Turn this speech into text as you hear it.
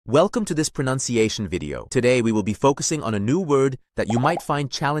Welcome to this pronunciation video. Today we will be focusing on a new word that you might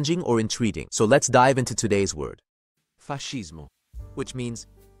find challenging or intriguing. So let's dive into today's word. Fascismo, which means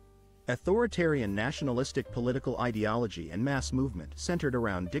Authoritarian nationalistic political ideology and mass movement centered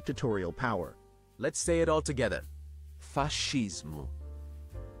around dictatorial power. Let's say it all together. Fascismo.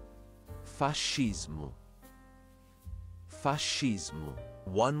 Fascismo. Fascismo.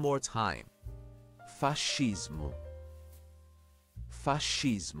 One more time. Fascismo.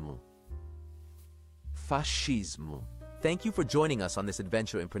 Fascismo. Fascismo. Thank you for joining us on this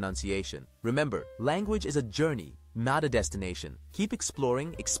adventure in pronunciation. Remember, language is a journey, not a destination. Keep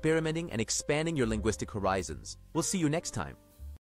exploring, experimenting, and expanding your linguistic horizons. We'll see you next time.